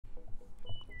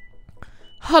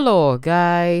Hello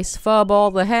guys,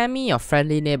 FurballTheHammy, your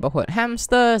friendly neighborhood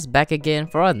hamster, is back again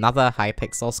for another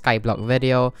Hypixel Skyblock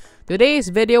video. Today's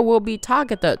video will be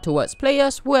targeted towards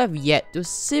players who have yet to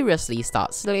seriously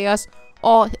start Slayers,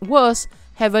 or worse,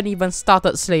 haven't even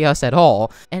started Slayers at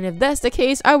all. And if that's the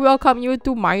case, I welcome you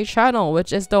to my channel,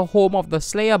 which is the home of the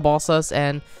Slayer bosses,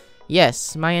 and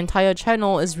yes, my entire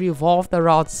channel is revolved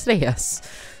around Slayers.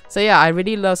 So yeah, I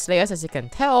really love Slayers, as you can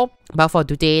tell. But for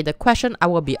today, the question I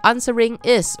will be answering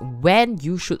is when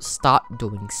you should start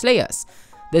doing Slayers.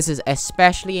 This is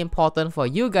especially important for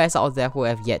you guys out there who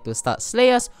have yet to start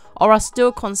Slayers or are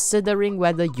still considering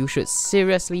whether you should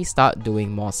seriously start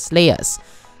doing more Slayers.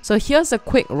 So here's a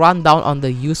quick rundown on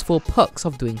the useful perks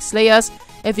of doing Slayers.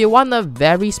 If you want a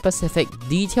very specific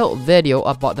detailed video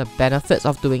about the benefits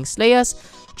of doing Slayers,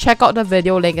 check out the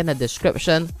video link in the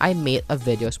description. I made a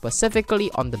video specifically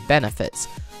on the benefits.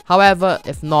 However,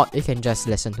 if not, you can just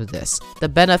listen to this. The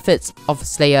benefits of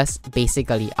Slayers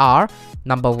basically are: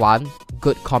 number 1,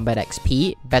 good combat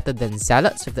XP, better than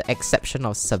Zealots with the exception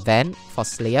of Savant for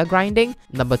Slayer grinding.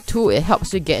 Number 2, it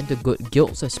helps you get into good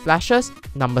guilds with splashes.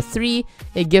 Number 3,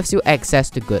 it gives you access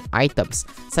to good items,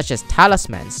 such as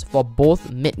talismans for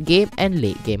both mid-game and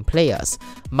late-game players,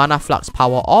 mana flux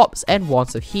power orbs, and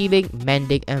wands of healing,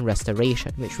 mending, and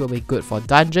restoration, which will be good for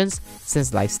dungeons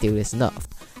since lifesteal is nerfed.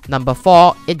 Number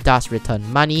 4, it does return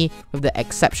money. With the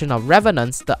exception of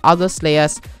Revenants, the other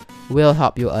Slayers will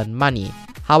help you earn money.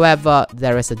 However,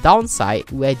 there is a downside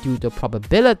where, due to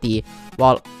probability,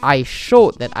 while I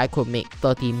showed that I could make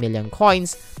 30 million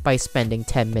coins by spending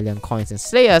 10 million coins in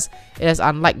Slayers, it is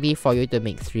unlikely for you to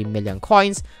make 3 million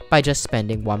coins by just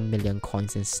spending 1 million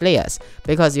coins in Slayers,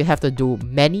 because you have to do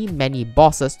many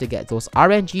bosses to get those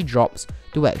RNG drops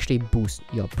to actually boost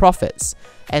your profits.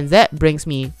 And that brings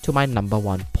me to my number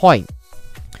 1 point.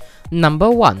 Number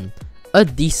 1, a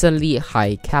decently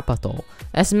high capital.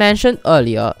 As mentioned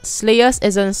earlier, Slayers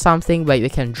isn't something where you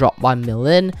can drop 1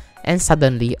 million and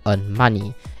suddenly earn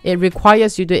money. It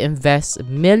requires you to invest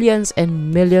millions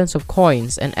and millions of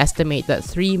coins, and estimate that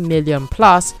 3 million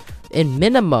plus in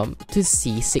minimum to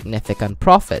see significant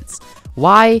profits.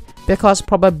 Why? Because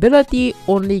probability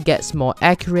only gets more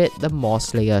accurate the more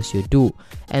Slayers you do,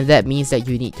 and that means that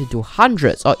you need to do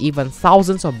hundreds or even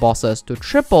thousands of bosses to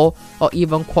triple or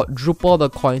even quadruple the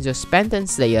coins you spent in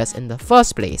Slayers in the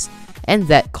first place, and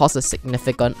that costs a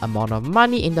significant amount of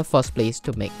money in the first place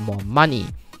to make more money.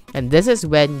 And this is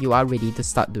when you are ready to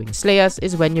start doing Slayers,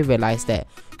 is when you realize that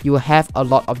you have a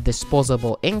lot of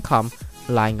disposable income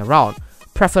lying around,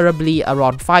 preferably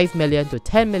around 5 million to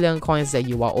 10 million coins that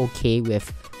you are okay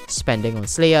with spending on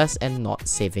Slayers and not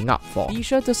saving up for. Be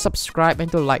sure to subscribe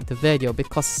and to like the video,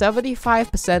 because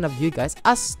 75% of you guys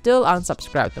are still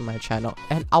unsubscribed to my channel,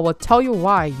 and I will tell you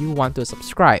why you want to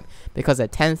subscribe. Because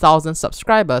at 10,000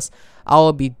 subscribers, I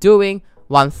will be doing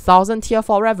 1000 tier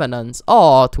 4 Revenants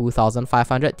or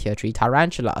 2500 tier 3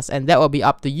 Tarantulas, and that will be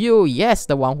up to you, yes,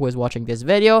 the one who is watching this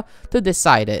video, to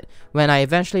decide it. When I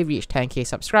eventually reach 10k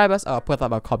subscribers, I'll put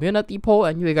up a community poll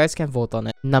and you guys can vote on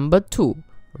it. Number 2,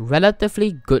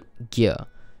 relatively good gear.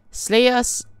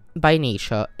 Slayers by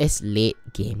nature is late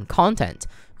game content.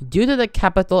 Due to the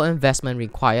capital investment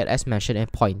required as mentioned in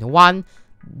point 1,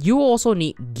 you also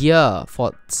need gear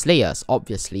for Slayers,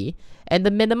 obviously, and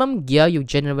the minimum gear you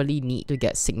generally need to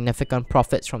get significant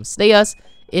profits from Slayers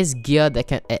is gear that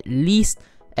can at least,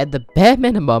 at the bare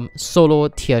minimum, solo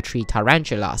tier 3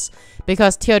 Tarantulas,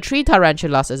 because tier 3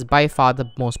 Tarantulas is by far the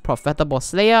most profitable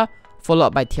Slayer,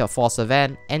 followed by tier 4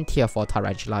 Savant and tier 4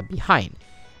 Tarantula behind.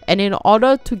 And in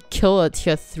order to kill a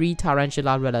tier 3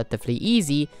 Tarantula relatively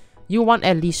easy, you want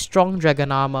at least strong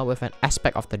dragon armor with an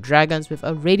aspect of the dragons with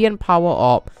a radiant power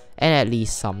orb and at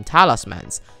least some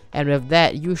talismans. And with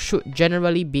that, you should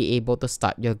generally be able to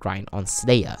start your grind on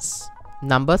Slayers.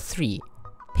 Number 3,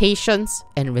 patience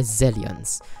and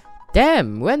resilience.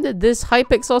 Damn, when did this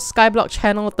Hypixel Skyblock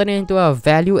channel turn into a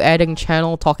value-adding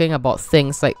channel talking about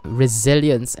things like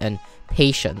resilience and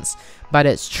patience? But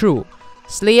it's true.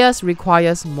 Slayers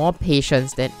requires more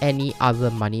patience than any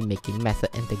other money-making method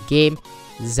in the game,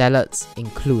 Zealots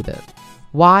included.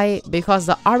 Why? Because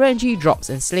the RNG drops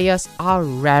in Slayers are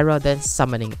rarer than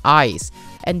Summoning Eyes,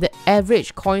 and the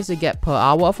average coins you get per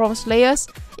hour from Slayers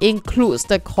includes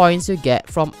the coins you get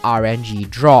from RNG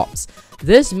drops.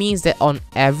 This means that on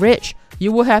average,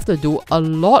 you will have to do a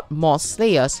lot more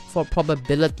Slayers for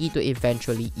probability to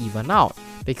eventually even out,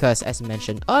 because as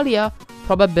mentioned earlier,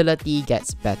 probability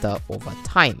gets better over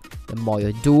time. The more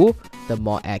you do, the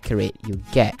more accurate you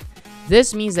get.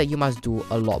 This means that you must do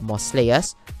a lot more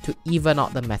Slayers to even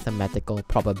out the mathematical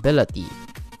probability.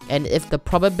 And if the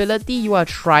probability you are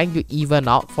trying to even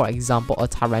out, for example a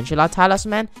Tarantula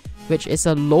Talisman, which is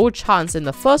a low chance in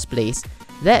the first place,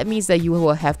 that means that you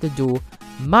will have to do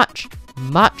much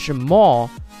more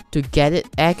to get it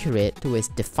accurate to its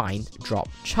defined drop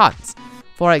chance.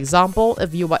 For example,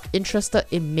 if you are interested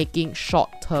in making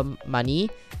short-term money,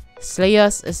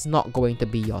 Slayers is not going to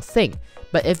be your thing.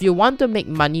 But if you want to make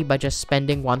money by just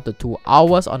spending 1 to 2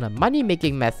 hours on a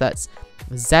money-making methods,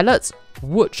 Zealots,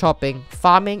 wood chopping,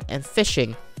 farming, and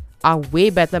fishing are way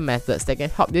better methods that can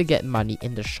help you get money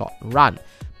in the short run.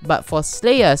 But for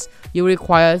Slayers, you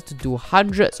require to do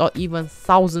hundreds or even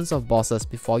thousands of bosses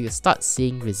before you start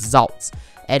seeing results,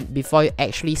 and before you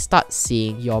actually start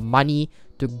seeing your money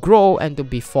to grow, and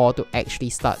before to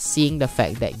actually start seeing the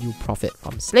fact that you profit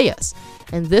from Slayers.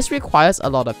 And this requires a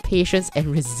lot of patience and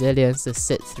resilience to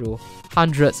sit through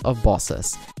hundreds of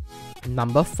bosses.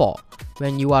 Number 4.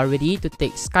 When you are ready to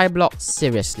take Skyblock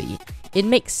seriously. It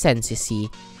makes sense, you see.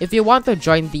 If you want to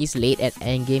join these late and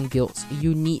endgame guilds,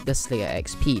 you need the Slayer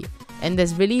XP. And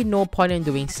there's really no point in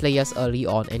doing Slayers early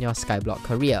on in your Skyblock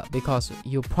career, because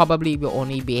you probably will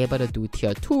only be able to do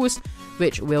tier 2s,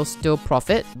 which will still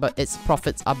profit, but its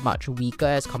profits are much weaker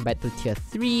as compared to tier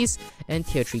 3s and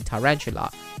tier 3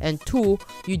 Tarantula. And 2,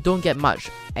 you don't get much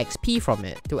XP from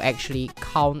it to actually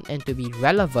count and to be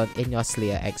relevant in your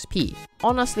Slayer XP.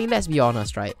 Honestly, let's be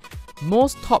honest, right?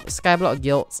 Most top Skyblock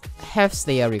guilds have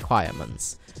Slayer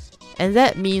requirements. And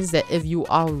that means that if you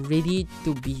are ready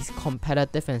to be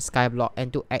competitive in Skyblock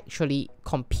and to actually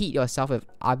compete yourself with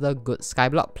other good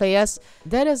Skyblock players,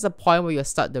 that is the point where you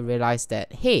start to realize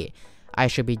that, hey, I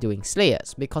should be doing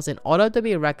Slayers. Because in order to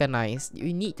be recognized,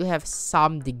 you need to have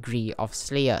some degree of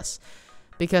Slayers.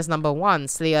 Because number 1,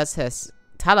 Slayers has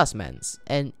talismans,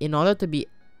 and in order to be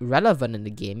relevant in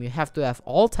the game, you have to have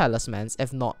all talismans,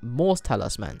 if not most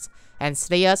talismans. And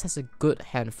Slayers has a good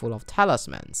handful of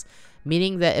talismans,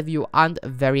 meaning that if you aren't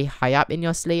very high up in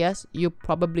your Slayers, you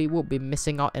probably will be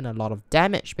missing out in a lot of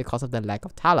damage because of the lack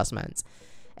of talismans.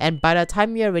 And by the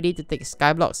time you're ready to take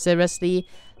Skyblock seriously,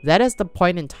 that is the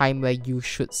point in time where you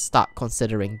should start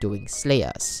considering doing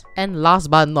Slayers. And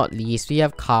last but not least, we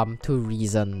have come to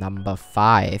reason number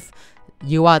 5.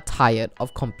 You are tired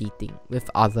of competing with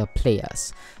other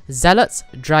players. Zealots,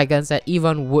 dragons, and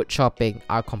even wood chopping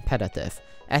are competitive,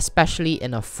 especially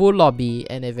in a full lobby,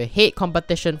 and if you hate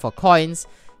competition for coins,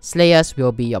 Slayers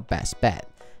will be your best bet.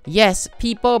 Yes,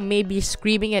 people may be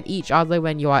screaming at each other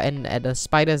when you are at the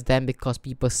spider's den because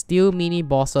people steal mini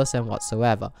bosses and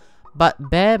whatsoever,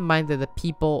 but bear in mind that the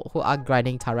people who are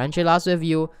grinding tarantulas with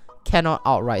you cannot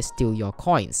outright steal your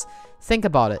coins. Think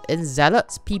about it, in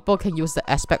Zealots, people can use the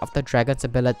aspect of the dragon's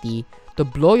ability to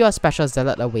blow your special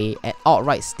Zealot away and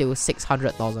outright steal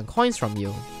 600,000 coins from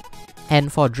you.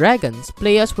 And for dragons,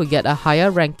 players who get a higher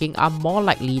ranking are more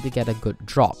likely to get a good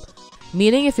drop.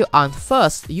 Meaning if you aren't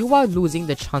first, you are losing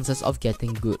the chances of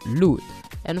getting good loot.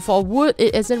 And for wood,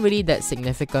 it isn't really that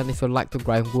significant. If you like to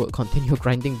grind wood, continue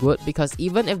grinding wood, because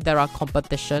even if there are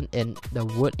competition in the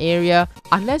wood area,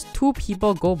 unless 2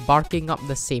 people go barking up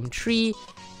the same tree,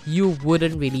 you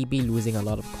wouldn't really be losing a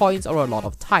lot of coins or a lot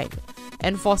of time.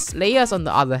 And for Slayers on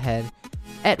the other hand,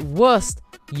 at worst,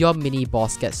 your mini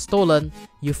boss gets stolen,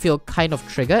 you feel kind of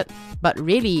triggered, but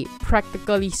really,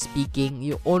 practically speaking,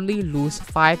 you only lose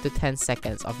 5 to 10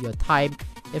 seconds of your time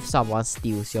if someone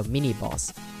steals your mini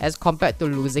boss, as compared to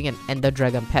losing an Ender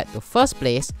Dragon pet to first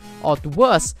place, or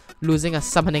worse, losing a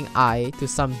summoning eye to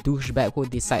some douchebag who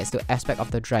decides to aspect of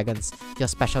the dragons, your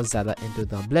special Zealot, into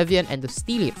the oblivion and to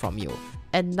steal it from you.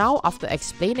 And now after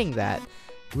explaining that,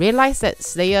 realize that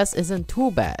Slayers isn't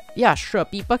too bad. Yeah, sure,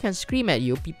 people can scream at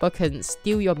you, people can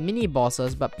steal your mini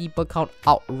bosses, but people can't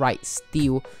outright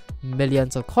steal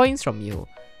millions of coins from you.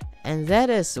 And that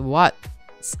is what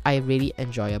I really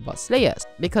enjoy about Slayers,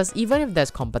 because even if there's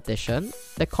competition,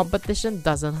 the competition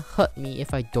doesn't hurt me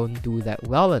if I don't do that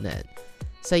well in it.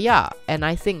 So yeah, and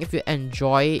I think if you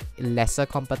enjoy lesser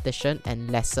competition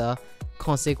and lesser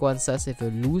consequences if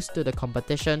you lose to the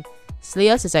competition,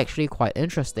 Slayers is actually quite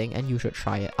interesting and you should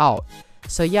try it out.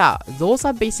 So yeah, those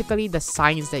are basically the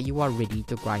signs that you are ready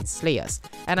to grind Slayers.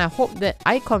 And I hope that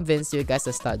I convinced you guys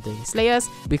to start doing Slayers,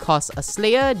 because a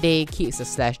Slayer day keeps the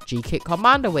 /G kick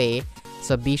command away.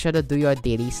 So be sure to do your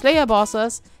daily Slayer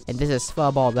bosses. And this is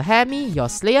FurballTheHammy, your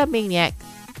Slayer maniac,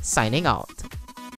 signing out.